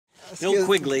Bill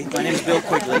Quigley. My name is Bill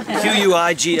Quigley.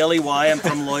 Q-U-I-G-L-E-Y. I'm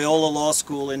from Loyola Law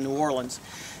School in New Orleans,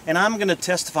 and I'm going to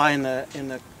testify in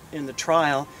the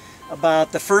trial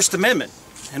about the First Amendment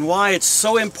and why it's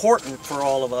so important for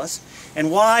all of us,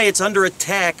 and why it's under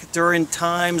attack during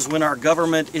times when our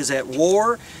government is at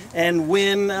war and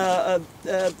when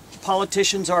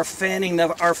politicians are fanning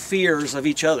our fears of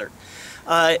each other.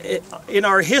 In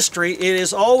our history, it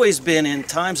has always been in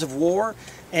times of war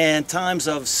and times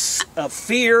of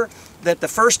fear that the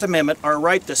First Amendment, our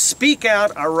right to speak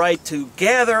out, our right to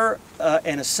gather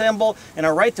and assemble, and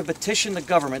our right to petition the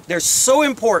government, they're so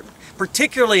important,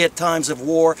 particularly at times of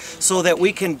war, so that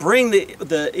we can bring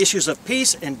the issues of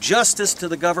peace and justice to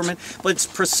the government. But it's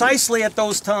precisely at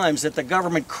those times that the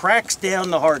government cracks down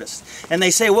the hardest. And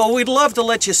they say, well, we'd love to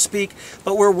let you speak,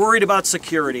 but we're worried about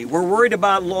security. We're worried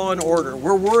about law and order.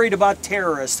 We're worried about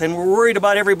terrorists, and we're worried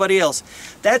about everybody else.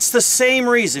 That's the same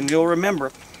reason, you'll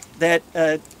remember, that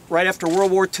right after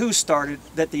World War II started,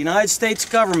 that the United States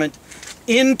government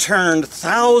interned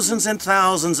thousands and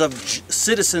thousands of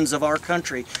citizens of our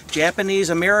country, Japanese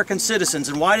American citizens.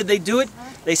 And why did they do it?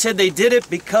 They said they did it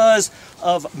because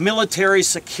of military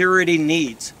security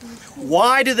needs.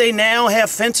 Why do they now have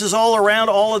fences all around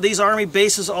all of these Army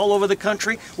bases all over the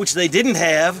country, which they didn't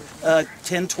have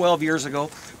 10, 12 years ago?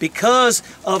 Because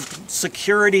of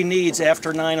security needs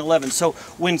after 9/11. So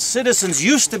when citizens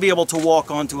used to be able to walk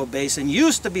onto a base and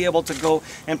used to be able to go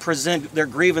and present their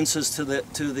grievances to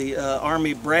the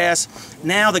Army brass,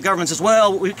 now the government says,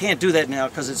 well, we can't do that now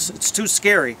because it's too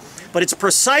scary. But it's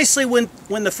precisely when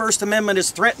the First Amendment is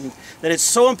threatened that it's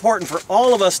so important for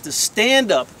all of us to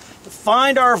stand up, to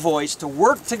find our voice, to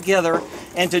work together,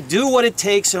 and to do what it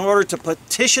takes in order to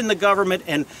petition the government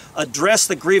and address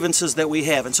the grievances that we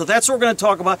have. And so that's what we're going to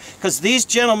talk about, because these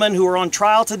gentlemen who are on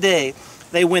trial today,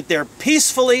 they went there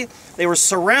peacefully. They were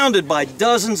surrounded by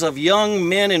dozens of young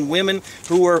men and women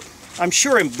who were, I'm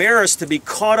sure, embarrassed to be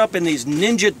caught up in these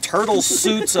Ninja Turtle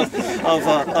suits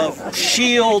of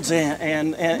shields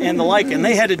and the like. And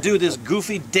they had to do this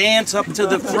goofy dance up to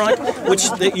the front, which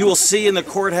you will see in the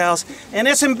courthouse. And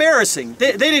it's embarrassing.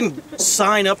 They didn't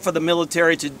sign up for the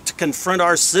military to confront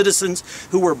our citizens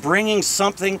who were bringing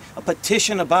something, a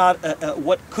petition about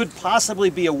what could possibly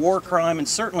be a war crime and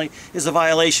certainly is a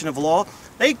violation of law.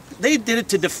 They did it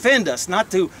to defend us,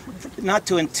 not to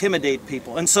intimidate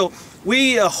people. And so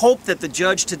we hope that the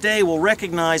judge today will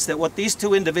recognize that what these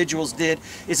two individuals did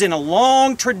is in a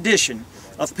long tradition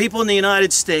of people in the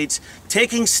United States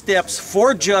taking steps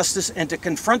for justice and to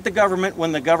confront the government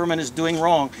when the government is doing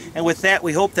wrong. And with that,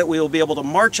 we hope that we will be able to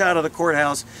march out of the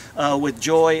courthouse with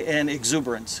joy and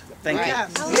exuberance. Thank you.